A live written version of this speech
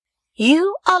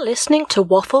You are listening to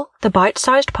Waffle, the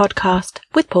bite-sized podcast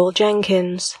with Paul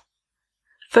Jenkins.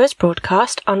 First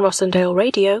broadcast on Rossendale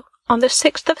Radio on the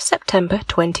 6th of September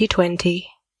 2020.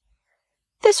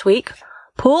 This week,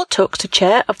 Paul talks to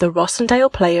Chair of the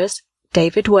Rossendale Players,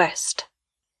 David West.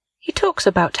 He talks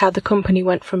about how the company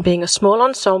went from being a small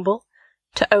ensemble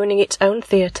to owning its own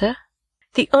theatre,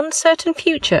 the uncertain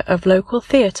future of local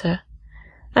theatre,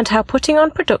 and how putting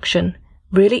on production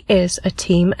really is a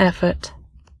team effort.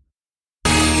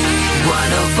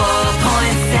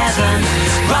 104.7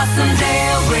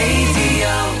 Rossendale Radio.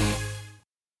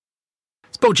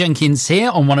 It's Paul Jenkins here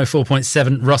on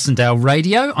 104.7 Rossendale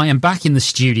Radio. I am back in the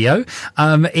studio.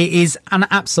 It is an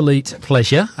absolute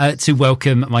pleasure to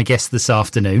welcome my guest this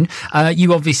afternoon.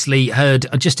 You obviously heard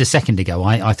just a second ago,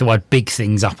 I thought I'd big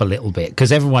things up a little bit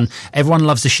because everyone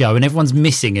loves a show and everyone's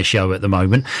missing a show at the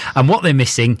moment. And what they're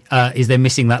missing is they're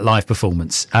missing that live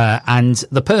performance. And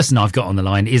the person I've got on the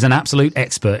line is an absolute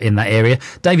expert in that area.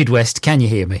 David West, can you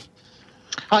hear me?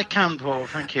 I can, Paul.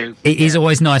 Thank you. It is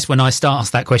always nice when I start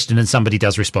ask that question and somebody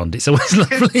does respond. It's always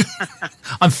lovely.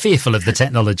 I'm fearful of the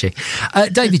technology.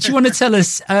 David, do you want to tell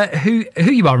us who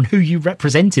you are and who you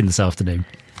represent in this afternoon?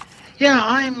 Yeah,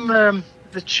 I'm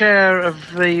the chair of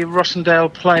the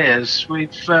Rossendale Players.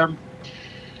 We've the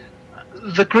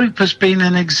group has been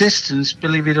in existence,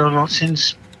 believe it or not,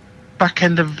 since back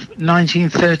end of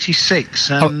 1936.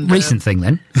 And, recent thing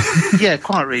then. Yeah,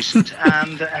 quite recent,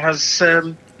 and has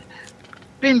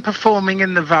been performing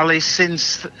in the Valley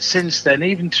since then,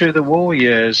 even through the war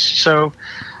years. So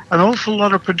an awful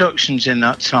lot of productions in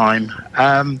that time.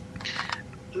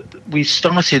 We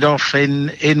started off in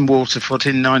Waterfoot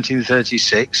in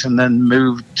 1936 and then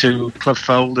moved to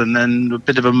Cloughfold and then a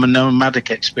bit of a nomadic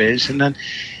experience. And then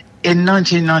in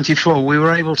 1994 we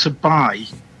were able to buy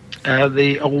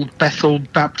the old Bethel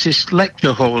Baptist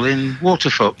Lecture Hall in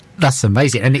Waterfoot. That's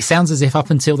amazing. And it sounds as if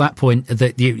up until that point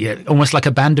that you almost like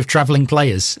a band of travelling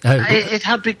players. It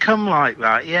had become like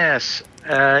that, yes,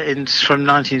 from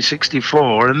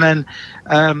 1964. And then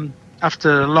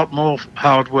after a lot more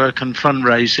hard work and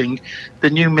fundraising, the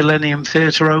new Millennium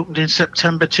Theatre opened in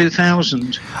September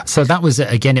 2000. So that was,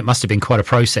 again, it must have been quite a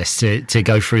process to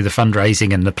go through the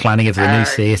fundraising and the planning of the new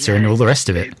theatre and all the rest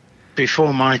of it.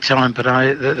 Before my time, but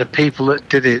the people that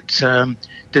did it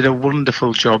did a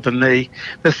wonderful job, and the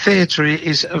theatre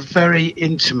is a very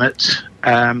intimate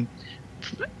and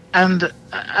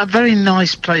a very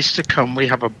nice place to come. We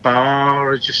have a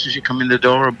bar just as you come in the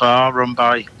door, a bar run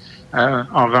by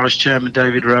our vice chairman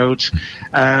David Rhodes,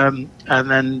 and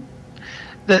then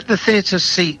the theatre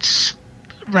seats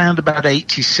round about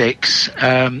 86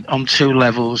 on two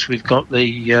levels. We've got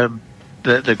the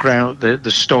ground,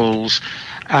 the stalls.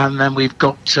 And then we've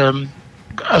got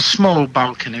a small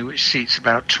balcony which seats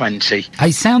about 20.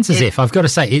 It sounds as if, I've got to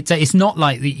say, it's not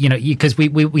like, because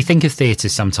we think of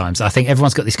theatres sometimes. I think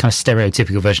everyone's got this kind of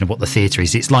stereotypical version of what the theatre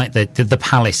is. It's like the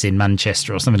Palace in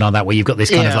Manchester or something like that, where you've got this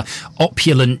kind of like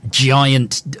opulent,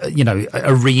 giant,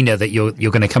 arena that you're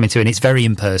going to come into, and it's very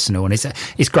impersonal, and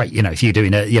it's great, if you're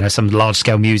doing some large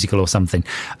scale musical or something.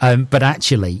 But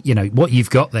actually, what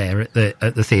you've got there at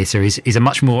the theatre is a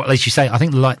much more, as you say, I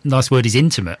think the nice word is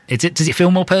intimate. Does it feel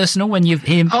more personal when you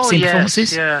hear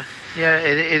performances? Yeah,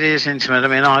 it is intimate. I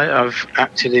mean, I've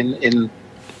acted in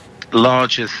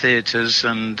larger theatres,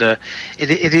 and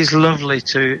it is lovely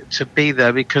to be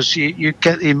there because you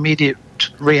get the immediate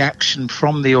reaction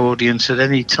from the audience at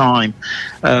any time.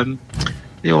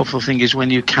 The awful thing is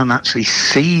when you can actually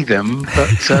see them, but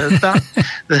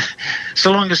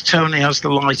so long as Tony has the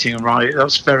lighting right,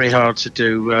 that's very hard to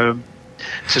do.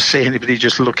 To see anybody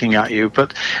just looking at you,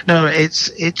 but no,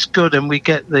 it's good, and we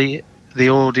get the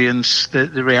audience, the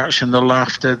reaction, the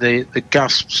laughter, the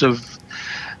gasps of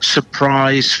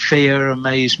surprise, fear,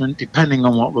 amazement, depending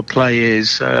on what the play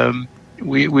is.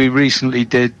 We recently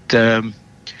did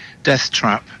Death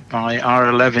Trap by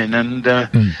R11, and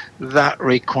that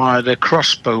required a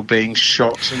crossbow being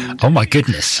shot. And, oh my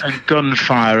goodness! And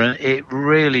gunfire, and it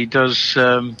really does.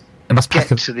 Get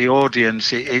to the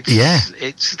audience.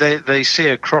 They see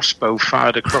a crossbow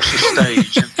fired across the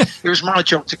stage. And it was my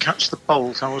job to catch the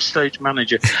bolt. I was stage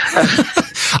manager.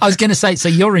 I was going to say, so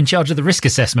you're in charge of the risk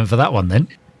assessment for that one, then?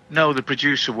 No, the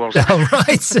producer was. Oh,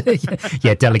 right.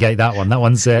 Yeah, delegate that one. That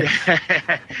one's. Yeah,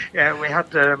 we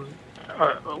had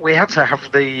to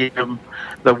have the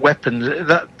weapons.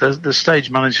 The stage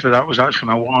manager for that was actually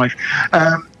my wife.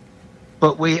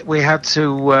 But we had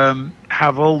to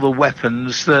have all the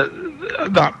weapons.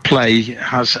 That play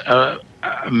has a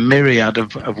myriad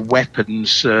of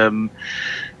weapons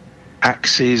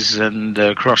axes and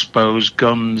crossbows,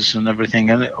 guns and everything,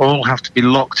 and it all have to be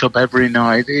locked up every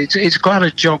night. It's quite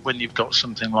a job when you've got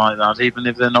something like that, even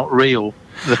if they're not real.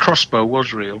 The crossbow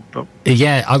was real, but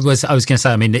yeah, I was going to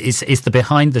say. I mean, it's the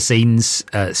behind the scenes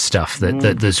stuff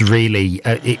that's really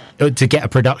to get a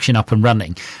production up and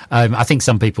running. I think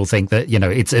some people think that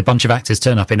it's a bunch of actors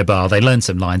turn up in a bar, they learn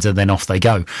some lines, and then off they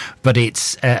go. But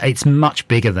it's much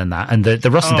bigger than that. And the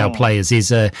Rossendale Players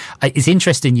is it's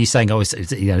interesting. You saying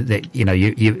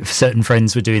you certain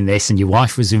friends were doing this, and your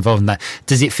wife was involved in that.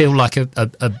 Does it feel like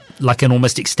like an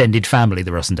almost extended family?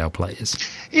 The Rossendale Players.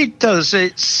 It does.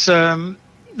 It's.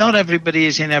 Not everybody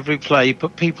is in every play,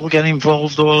 but people get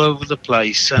involved all over the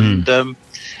place. And,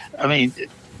 I mean,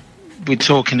 we're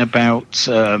talking about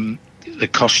the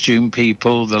costume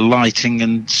people, the lighting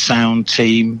and sound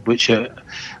team, which are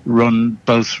run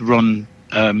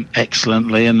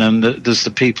excellently. And then there's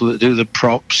the people that do the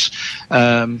props,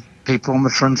 people on the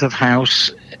front of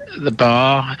house, the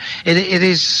bar. It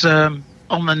is on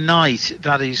the night,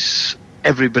 that is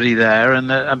everybody there.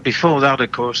 And before that,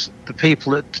 of course, the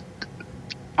people that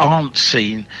aren't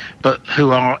seen but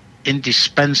who are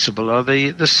indispensable are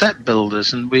the set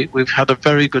builders, and we've had a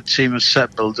very good team of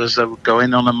set builders that would go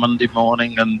in on a Monday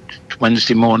morning and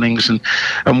Wednesday mornings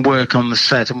and work on the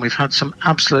set, and we've had some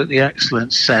absolutely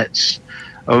excellent sets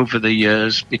over the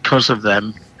years because of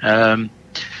them.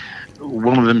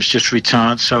 One of them's just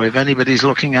retired, so if anybody's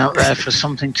looking out there for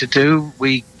something to do,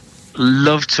 we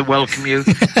love to welcome you,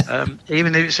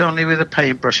 even if it's only with a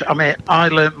paintbrush. I mean, I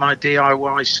learnt my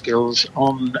DIY skills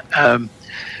on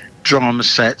drama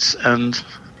sets, and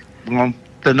well,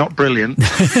 they're not brilliant.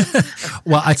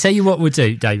 Well, I tell you what we'll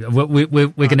do, Dave. We're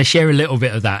going to share a little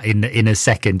bit of that in a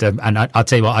second, and I'll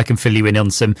tell you what, I can fill you in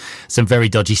on some very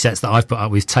dodgy sets that I've put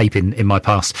up with tape in my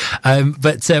past.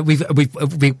 But we're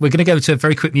going to go to a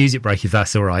very quick music break, if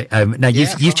that's all right. Now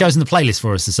you've chosen the playlist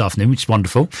for us this afternoon, which is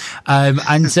wonderful.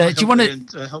 And do you want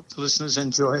to help the listeners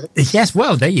enjoy it? Yes,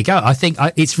 well, there you go. I think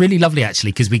it's really lovely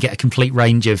actually, because we get a complete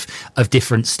range of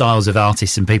different styles of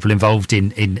artists and people involved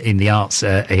in the arts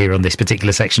here on this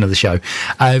particular section of the show.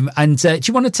 And do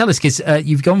you want to tell us, because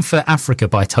you've gone for Africa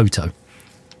by Toto?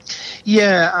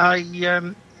 Yeah,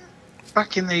 I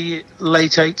back in the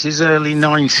late 80s, early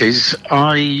 90s,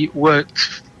 I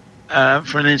worked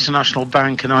for an international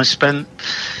bank, and I spent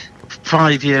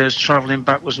 5 years travelling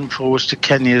backwards and forwards to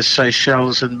Kenya,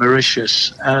 Seychelles and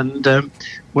Mauritius. And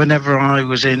whenever I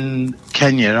was in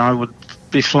Kenya, I would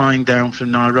be flying down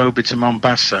from Nairobi to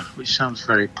Mombasa, which sounds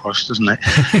very posh, doesn't it?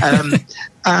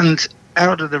 And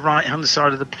out of the right-hand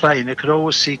side of the plane, I could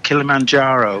always see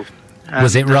Kilimanjaro.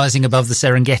 Was it rising above the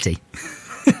Serengeti?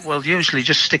 Well, usually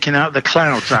just sticking out of the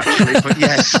clouds, actually, but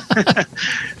yes.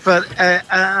 But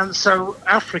and so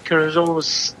Africa has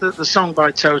always, the song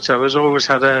by Toto has always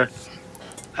had a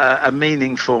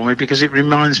meaning for me, because it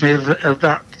reminds me of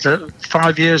that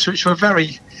 5 years, which were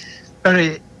very,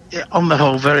 very, on the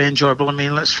whole, very enjoyable. I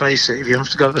mean, let's face it, if you have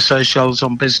to go to the Seychelles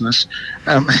on business,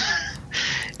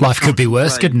 life could be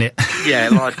worse, couldn't it? Yeah,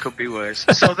 life could be worse.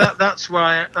 So that's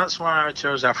why I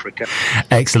chose Africa.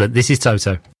 Excellent. This is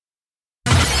Toto.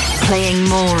 Playing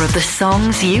more of the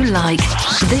songs you like.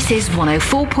 This is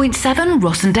 104.7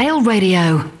 Rossendale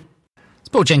Radio. It's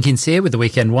Paul Jenkins here with the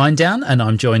Weekend Wind Down, and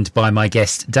I'm joined by my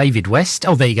guest David West.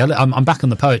 Oh, there you go. I'm back on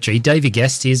the poetry. David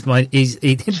West is my guest.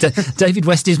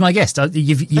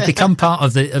 You've become part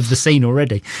of the scene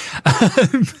already.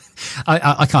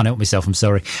 I can't help myself. I'm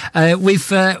sorry. We've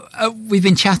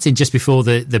been chatting just before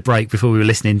the break, before we were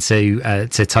listening to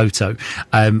Toto,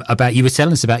 about, you were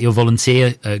telling us about your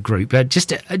volunteer group. I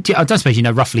don't suppose you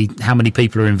know roughly how many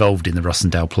people are involved in the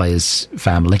Rossendale Players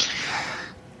family.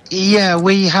 Yeah,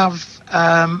 we have.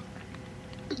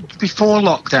 Before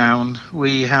lockdown,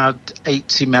 we had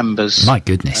 80 members. My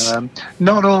goodness.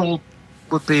 Not all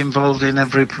would be involved in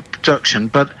every production,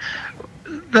 but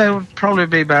there would probably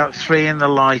be about 3 in the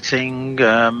lighting,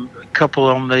 a couple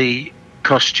on the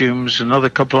costumes, another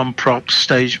couple on props,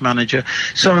 stage manager.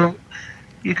 So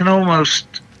you can almost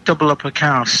double up a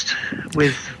cast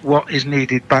with what is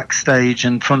needed backstage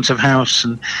and front of house,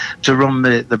 and to run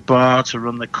the bar, to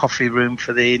run the coffee room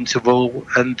for the interval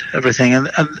and everything. And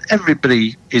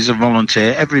everybody is a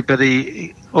volunteer.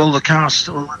 Everybody, all the cast,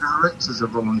 all the directors are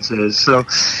volunteers. So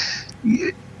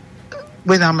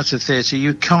with amateur theatre,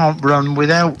 you can't run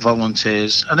without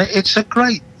volunteers, and it's a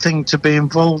great thing to be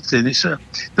involved in. It's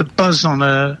the buzz on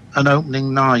an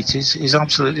opening night is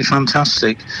absolutely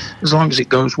fantastic, as long as it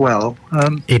goes well.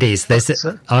 It is.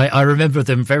 I remember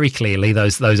them very clearly,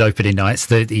 those opening nights,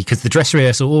 because the dress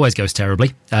rehearsal always goes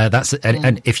terribly.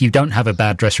 And if you don't have a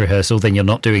bad dress rehearsal, then you're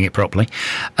not doing it properly.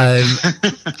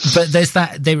 But there's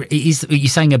that. You're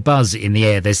saying a buzz in the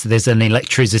air. There's an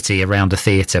electricity around a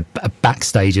theatre,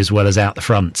 backstage as well as out the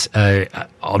front,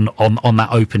 on that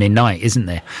opening night, isn't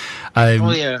there?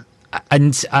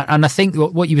 And I think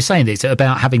what you were saying is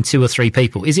about having 2 or 3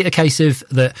 people. Is it a case of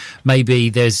that maybe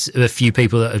there's a few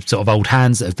people that are sort of old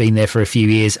hands that have been there for a few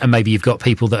years, and maybe you've got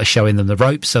people that are showing them the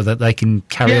ropes so that they can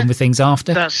carry on with things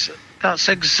after? That's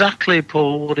exactly,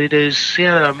 Paul, what it is.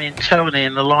 Yeah, I mean, Tony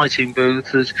in the lighting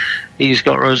booth, he's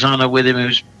got Rosanna with him,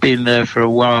 who's been there for a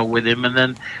while with him, and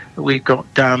then we've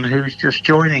got Dan, who's just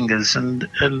joining us and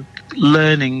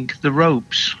learning the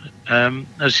ropes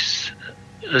as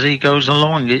he goes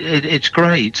along. It's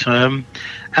great. And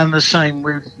the same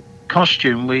with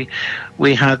costume.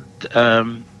 We had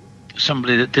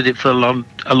somebody that did it for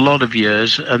a lot of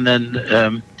years, and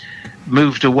then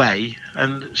moved away,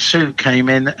 and Sue came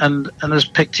in and has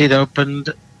picked it up, and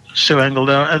Sue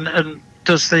Engeldow and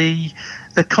does the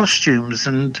costumes,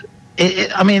 and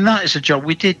I mean, that is a job.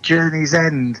 We did Journey's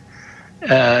End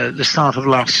the start of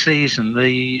last season,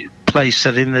 the place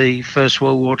set in the First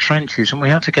World War trenches, and we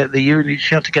had to get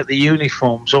she had to get the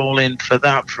uniforms all in for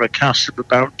that, for a cast of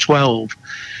about 12.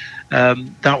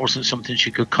 That wasn't something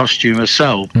she could costume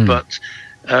herself, but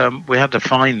we had to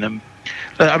find them.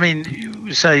 But I mean,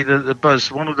 you say that the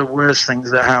buzz, one of the worst things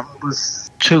that happened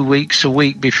was a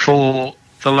week before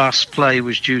the last play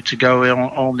was due to go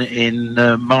on in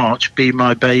March, Be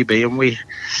My Baby, and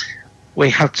we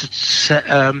had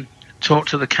to talk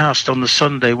to the cast on the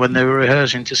Sunday when they were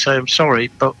rehearsing to say, I'm sorry,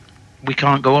 but we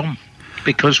can't go on,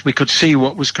 because we could see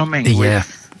what was coming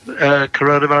with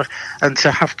coronavirus, and to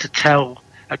have to tell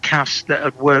a cast that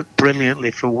had worked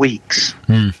brilliantly for weeks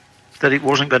that it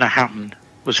wasn't going to happen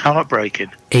was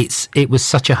heartbreaking. It was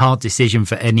such a hard decision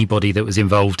for anybody that was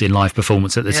involved in live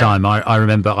performance at the time. I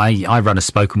remember I run a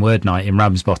spoken word night in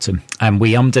Ramsbottom, and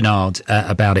we ummed and ahed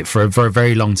about it for a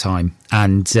very long time.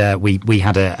 And we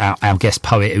had our guest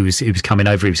poet who was coming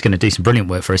over. He was going to do some brilliant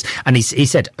work for us, and he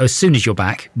said, as soon as you're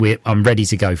back, I'm ready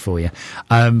to go for you.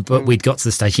 But we'd got to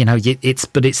the stage, it's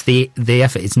the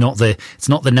effort. It's not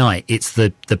the night. It's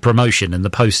the promotion and the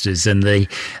posters and the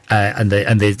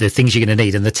things you're going to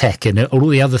need, and the tech and all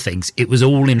the other things. It was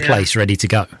all in place, ready to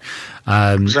go.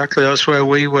 Exactly, that's where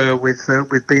we were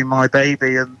with Be My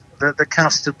Baby, and the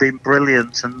cast had been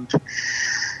brilliant, and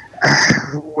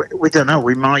we don't know.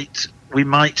 We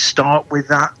might start with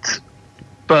that,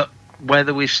 but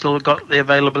whether we've still got the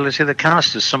availability of the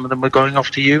cast, as some of them are going off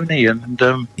to uni, and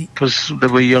because they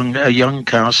were a young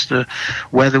cast,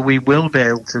 whether we will be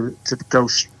able to go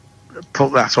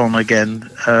put that on again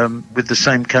with the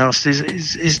same cast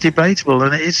is debatable,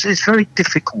 and it's very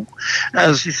difficult.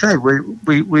 As you say,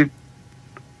 we're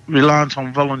reliant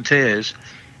on volunteers,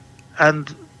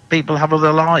 and people have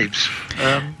other lives.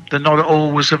 They're not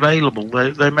always available.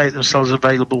 They make themselves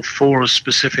available for a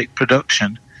specific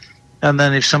production, and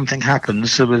then if something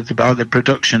happens with either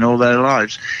production or their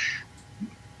lives,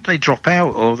 they drop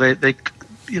out, or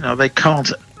they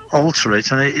can't alter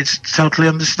it, and it's totally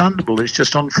understandable. It's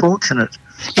just unfortunate.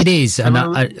 It is, and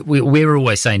we're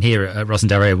always saying here at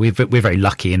Rossendale Area, we're very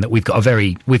lucky in that we've got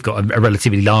a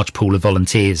relatively large pool of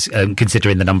volunteers,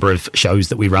 considering the number of shows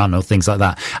that we run or things like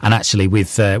that. And actually,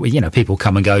 with people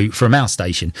come and go from our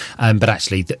station, but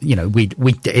actually,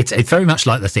 it's very much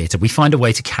like the theatre. We find a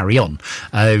way to carry on,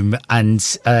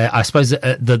 and I suppose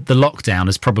the lockdown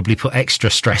has probably put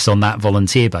extra stress on that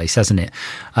volunteer base, hasn't it?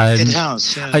 It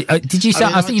has. Yeah. Did you say?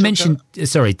 I think you mentioned.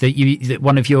 Sorry, that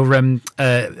one of your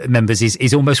members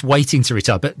is almost waiting to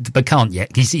retire, but can't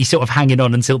yet. He's sort of hanging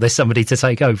on until there's somebody to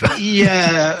take over.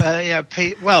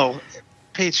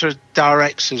 Peter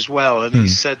directs as well, and he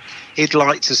said he'd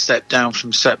like to step down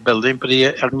from set building, but he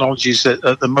acknowledges that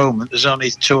at the moment there's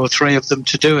only 2 or 3 of them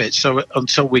to do it. So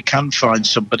until we can find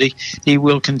somebody, he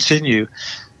will continue.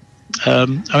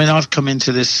 I've come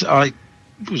into this. I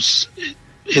was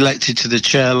elected to the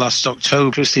chair last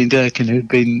October. Christine Durkin, who'd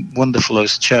been wonderful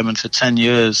as chairman for 10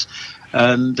 years,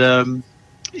 and to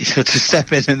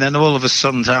step in, and then all of a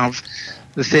sudden to have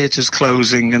the theatre's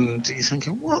closing, and you're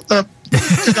thinking, what did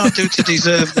I do to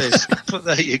deserve this? But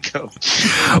there you go.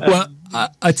 Well,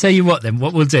 I tell you what, then,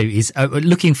 what we'll do is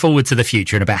looking forward to the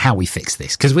future and about how we fix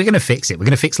this, because we're going to fix it. We're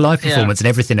going to fix live performance and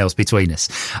everything else between us.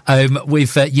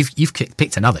 You've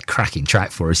picked another cracking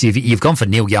track for us. You've gone for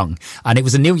Neil Young, and it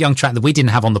was a Neil Young track that we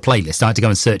didn't have on the playlist. I had to go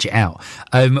and search it out.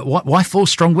 Why 4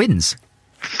 Strong Winds?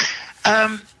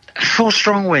 Four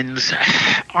Strong Winds.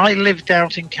 I lived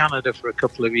out in Canada for a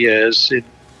couple of years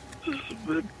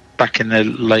back in the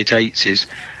late 80s,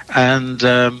 and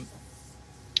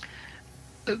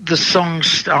the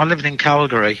songs, I lived in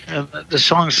Calgary, and the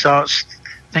song starts,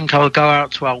 think I'll go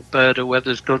out to Alberta,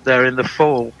 weather's good there in the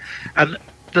fall. And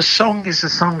the song is a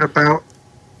song about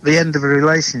the end of a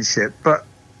relationship, but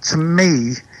to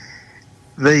me,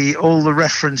 all the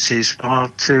references are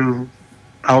to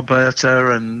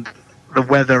Alberta and the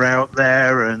weather out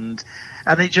there, and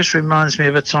it just reminds me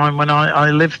of a time when I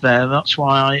lived there. That's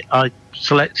why I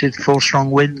selected Four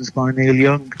Strong Winds by Neil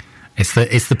Young. It's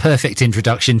the perfect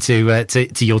introduction to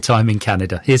your time in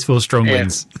Canada. Here's Four Strong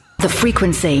Winds. The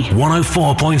frequency.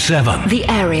 104.7. The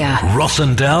area.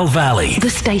 Rossendale Valley. The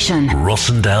station.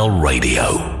 Rossendale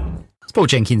Radio. It's Paul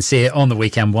Jenkins here on the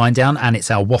Weekend Wind Down, and it's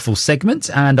our Waffle segment,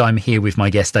 and I'm here with my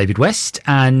guest David West,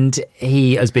 and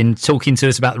he has been talking to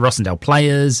us about the Rossendale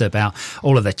Players, about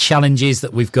all of the challenges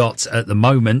that we've got at the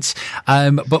moment.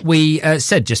 But we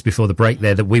said just before the break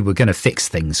there that we were going to fix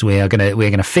things. We're going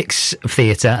to fix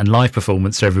theatre and live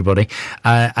performance for everybody,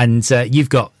 and you've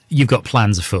got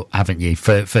plans afoot, haven't you,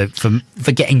 for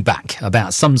getting back,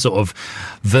 about some sort of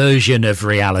version of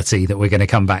reality that we're going to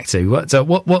come back to.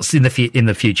 What's in the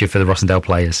future for the Rossendale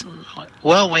Players?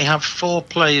 Well, we have 4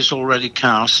 plays already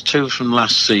cast, 2 from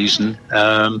last season,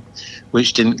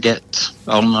 which didn't get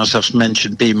on, as I've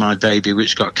mentioned, Be My Baby,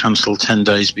 which got cancelled 10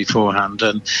 days beforehand,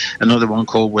 and another one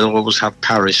called We'll Always Have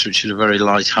Paris, which is a very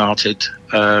light-hearted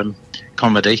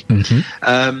comedy.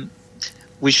 Mm-hmm.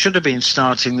 We should have been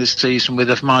starting this season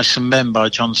with Of Mice and Men by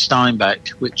John Steinbeck,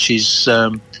 which is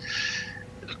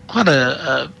quite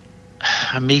a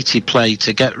meaty play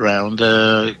to get round,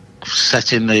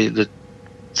 set in the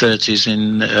 30s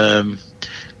in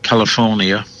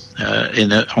California,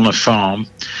 on a farm,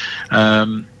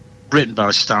 written by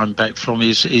Steinbeck from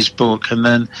his book. And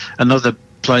then another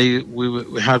play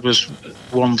we had was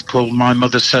one called My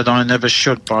Mother Said I Never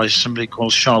Should by somebody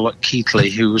called Charlotte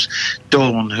Keatley, who was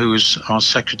Dawn, who was our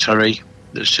secretary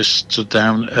that's just stood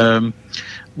down,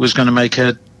 was going to make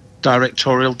a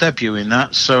directorial debut in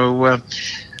that. So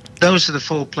those are the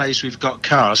 4 plays we've got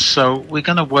cast. So we're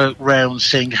going to work round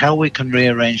seeing how we can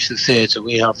rearrange the theatre.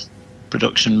 We have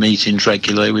production meetings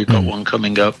regularly. We've got one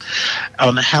coming up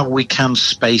on how we can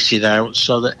space it out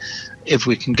so that if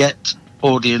we can get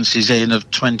audiences in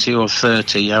of 20 or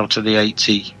 30 out of the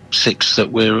 86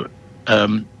 that we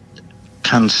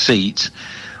can seat,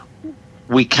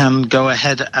 we can go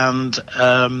ahead and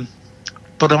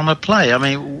put on a play. I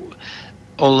mean,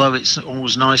 although it's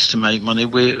always nice to make money,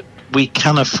 we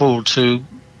can afford to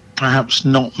perhaps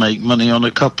not make money on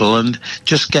a couple and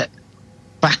just get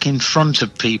back in front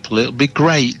of people. It'll be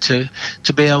great to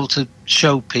be able to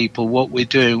show people what we're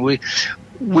doing.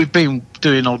 We've been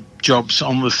doing odd jobs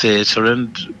on the theatre,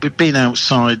 and we've been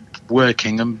outside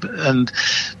working, and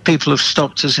people have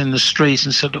stopped us in the street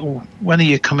and said, "Oh, when are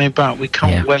you coming back? We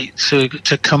can't wait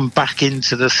to come back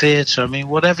into the theatre." I mean,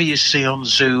 whatever you see on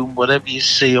Zoom, whatever you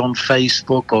see on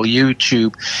Facebook or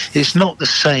YouTube, it's not the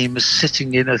same as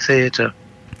sitting in a theatre.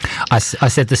 I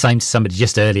said the same to somebody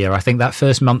just earlier. I think that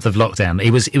first month of lockdown,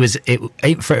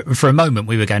 for a moment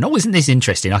we were going, "Oh, isn't this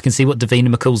interesting? I can see what Davina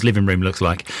McCall's living room looks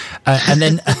like." And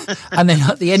then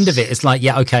at the end of it, it's like,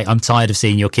 "Yeah, okay, I'm tired of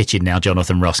seeing your kitchen now,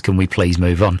 Jonathan Ross. Can we please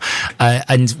move on?"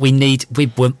 And we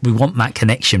want that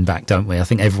connection back, don't we? I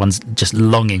think everyone's just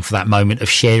longing for that moment of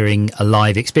sharing a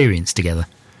live experience together.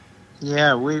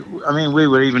 Yeah, we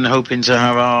were even hoping to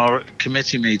have our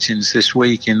committee meetings this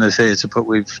week in the theatre, but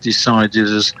we've decided,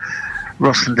 as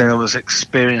Rossendale has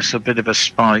experienced a bit of a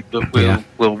spike, that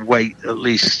we'll wait at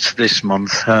least this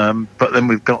month. But then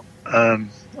we've got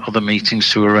other meetings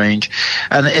to arrange,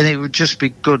 and it would just be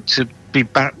good to be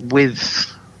back with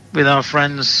our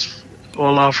friends.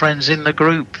 All our friends in the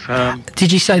group.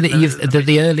 Did you say that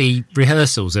the early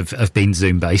rehearsals have been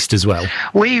Zoom based as well?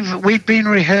 We've been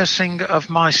rehearsing Of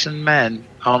Mice and Men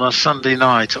on a Sunday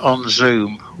night on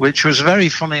Zoom, which was very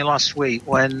funny last week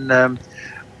when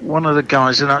one of the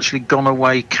guys had actually gone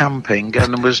away camping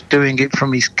and was doing it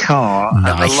from his car.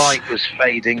 Nice. And the light was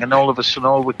fading, and all of a sudden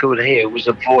all we could hear was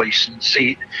a voice and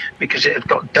see, because it had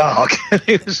got dark.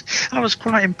 I was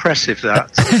quite impressive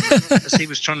that, as he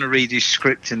was trying to read his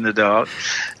script in the dark.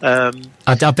 I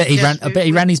bet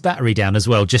he ran his battery down as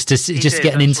well, just to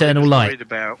get an internal light.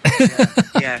 About.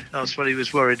 Yeah, that's what he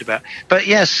was worried about. But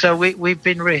yes, so we've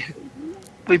been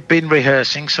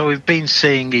rehearsing, so we've been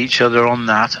seeing each other on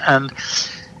that and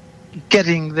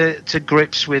getting to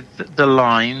grips with the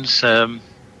lines.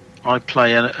 I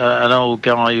play an old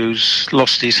guy who's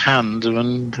lost his hand,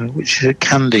 and which is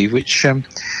Candy, which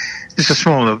is It's a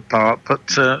smaller part,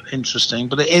 but interesting.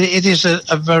 But it is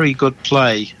a very good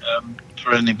play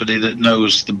for anybody that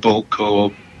knows the book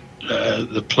or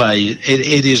the play.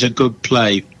 It is a good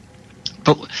play.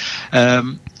 But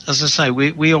as I say,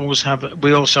 we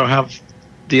also have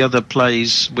the other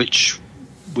plays which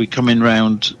we come in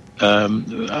round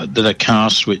that are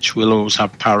cast, which will always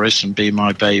have Paris and Be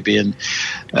My Baby and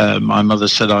My Mother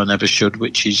Said I Never Should,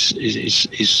 which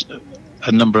is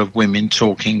a number of women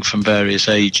talking from various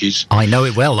ages. I know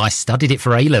it well. I studied it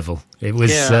for A-level. It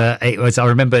was. I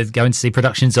remember going to see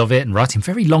productions of it and writing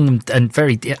very long and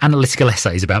very analytical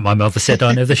essays about My Mother Said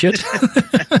I Never Should.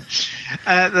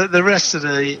 The rest of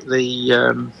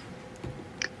the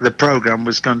programme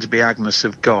was going to be Agnes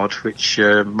of God, which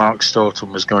Mark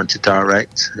Staunton was going to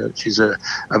direct, which is a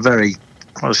very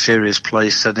quite a serious play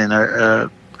set in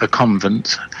a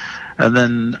convent. And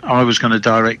then I was going to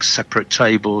direct Separate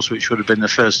Tables, which would have been the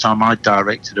first time I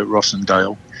directed at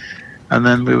Rossendale. And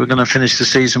then we were going to finish the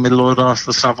season with Lord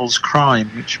Arthur Savile's Crime,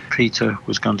 which Peter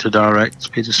was going to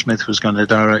direct. Peter Smith was going to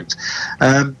direct.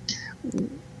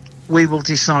 We will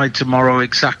decide tomorrow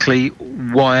exactly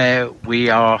where we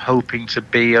are hoping to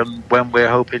be and when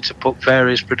we're hoping to put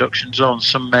various productions on.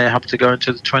 Some may have to go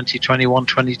into the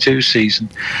 2021-22 season.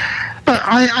 But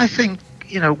I think,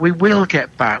 we will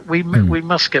get back. We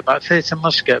must get back. Theatre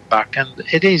must get back. And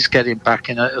it is getting back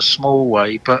in a small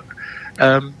way. But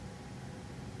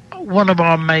one of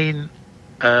our main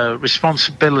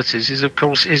responsibilities is, of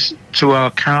course, is to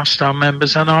our cast, our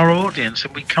members and our audience.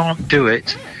 And we can't do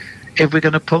it if we're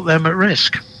going to put them at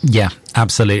risk. Yeah,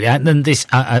 absolutely. And then this,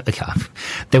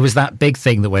 there was that big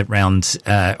thing that went round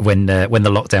when the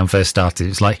lockdown first started. It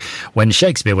was like when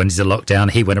Shakespeare went into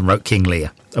lockdown, he went and wrote King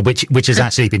Lear, which has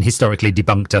actually been historically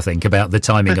debunked, I think, about the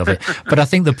timing of it. But I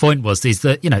think the point is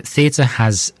that, theatre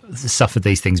has suffered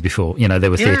these things before. There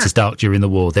were theatres dark during the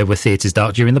war. There were theatres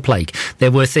dark during the plague.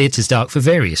 There were theatres dark for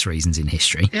various reasons in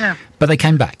history. Yeah. But they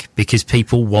came back because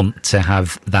people want to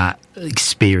have that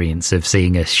experience of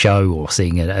seeing a show or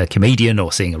seeing a comedian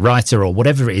or seeing a writer or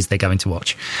whatever it is they're going to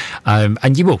watch.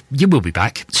 And you will be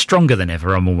back stronger than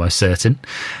ever, I'm almost certain.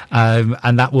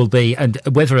 And that will be, and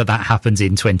whether that happens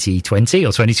in 2020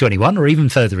 or 2021 or even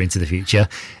further into the future,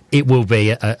 it will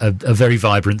be a very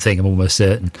vibrant thing, I'm almost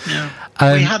certain. Yeah.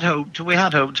 We had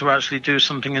hoped to actually do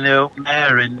something in the open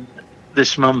air in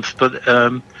this month, but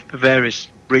for various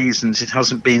reasons it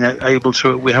hasn't been able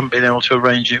to. We haven't been able to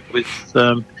arrange it with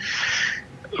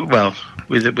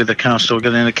with the council,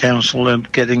 getting the council and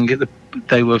getting it.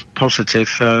 They were positive,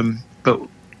 but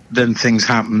then things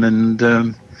happened, and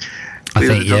I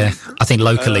think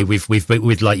locally we've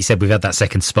like you said, we've had that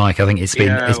second spike. I think it's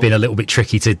been a little bit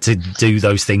tricky to do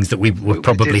those things that we were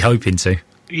probably hoping to.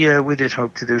 Yeah, we did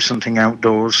hope to do something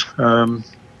outdoors.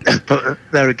 But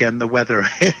there again, the weather.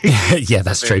 Yeah,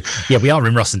 that's true. Yeah, we are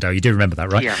in Rossendale. You do remember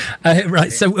that, right? Yeah.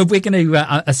 Right. So we're going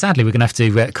to, sadly, we're going to have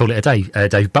to call it a day,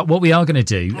 Dave. But what we are going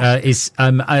to do is,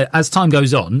 as time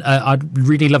goes on, I'd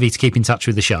really love you to keep in touch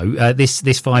with the show.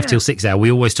 This 5 till 6 hour, we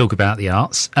always talk about the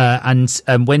arts, and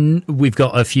when we've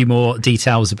got a few more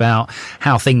details about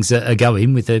how things are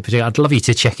going with the particular, I'd love you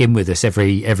to check in with us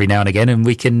every now and again, and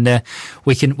we can get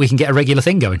a regular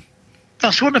thing going.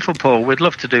 That's wonderful, Paul. We'd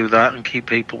love to do that and keep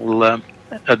people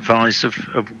advised of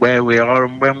where we are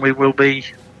and when we will be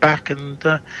back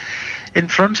and in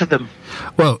front of them.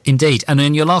 Well, indeed. And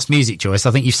in your last music choice,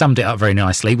 I think you summed it up very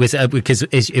nicely with because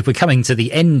if we're coming to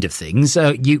the end of things,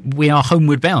 we are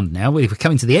homeward bound now. We're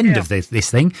coming to the end of this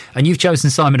thing, and you've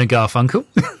chosen Simon and Garfunkel.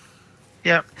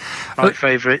 Yeah, my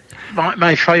favourite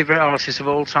artist of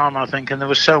all time, I think, and there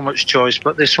was so much choice,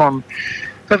 but this one,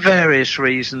 for various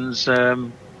reasons,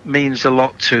 means a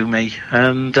lot to me,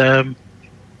 and I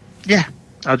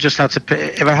just had to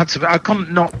pick. I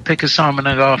couldn't not pick a Simon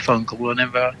and Garfunkel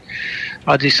whenever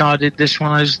I decided this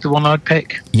one is the one I'd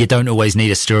pick. You don't always need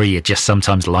a story, you just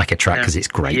sometimes like a track because it's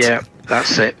great. Yeah,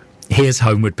 that's it. Here's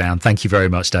Homeward Bound. Thank you very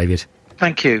much, David.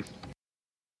 Thank you.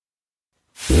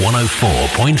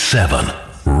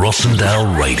 104.7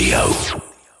 Rossendale Radio.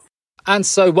 And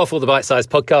so Waffle the Bite-Sized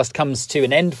Podcast comes to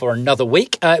an end for another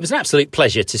week. It was an absolute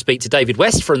pleasure to speak to David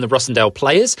West from the Rossendale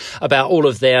Players about all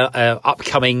of their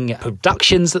upcoming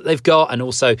productions that they've got, and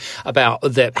also about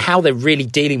how they're really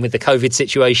dealing with the COVID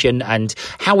situation and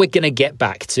how we're going to get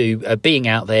back to being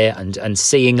out there and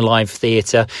seeing live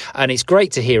theatre. And it's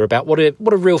great to hear about what a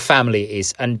real family it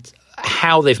is, and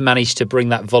how they've managed to bring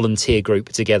that volunteer group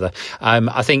together.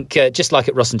 I think just like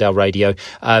at Rossendale Radio,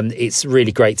 it's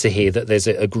really great to hear that there's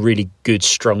a really good,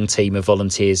 strong team of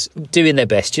volunteers doing their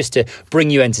best just to bring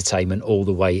you entertainment all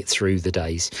the way through the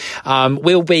days.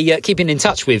 We'll be keeping in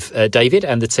touch with David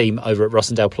and the team over at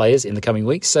Rossendale Players in the coming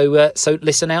weeks, so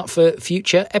listen out for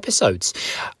future episodes.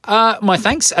 My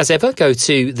thanks, as ever, go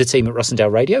to the team at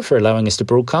Rossendale Radio for allowing us to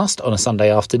broadcast on a Sunday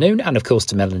afternoon, and of course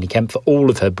to Melanie Kemp for all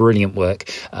of her brilliant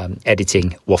work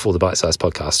editing Waffle the Bite Size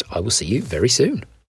podcast. I will see you very soon.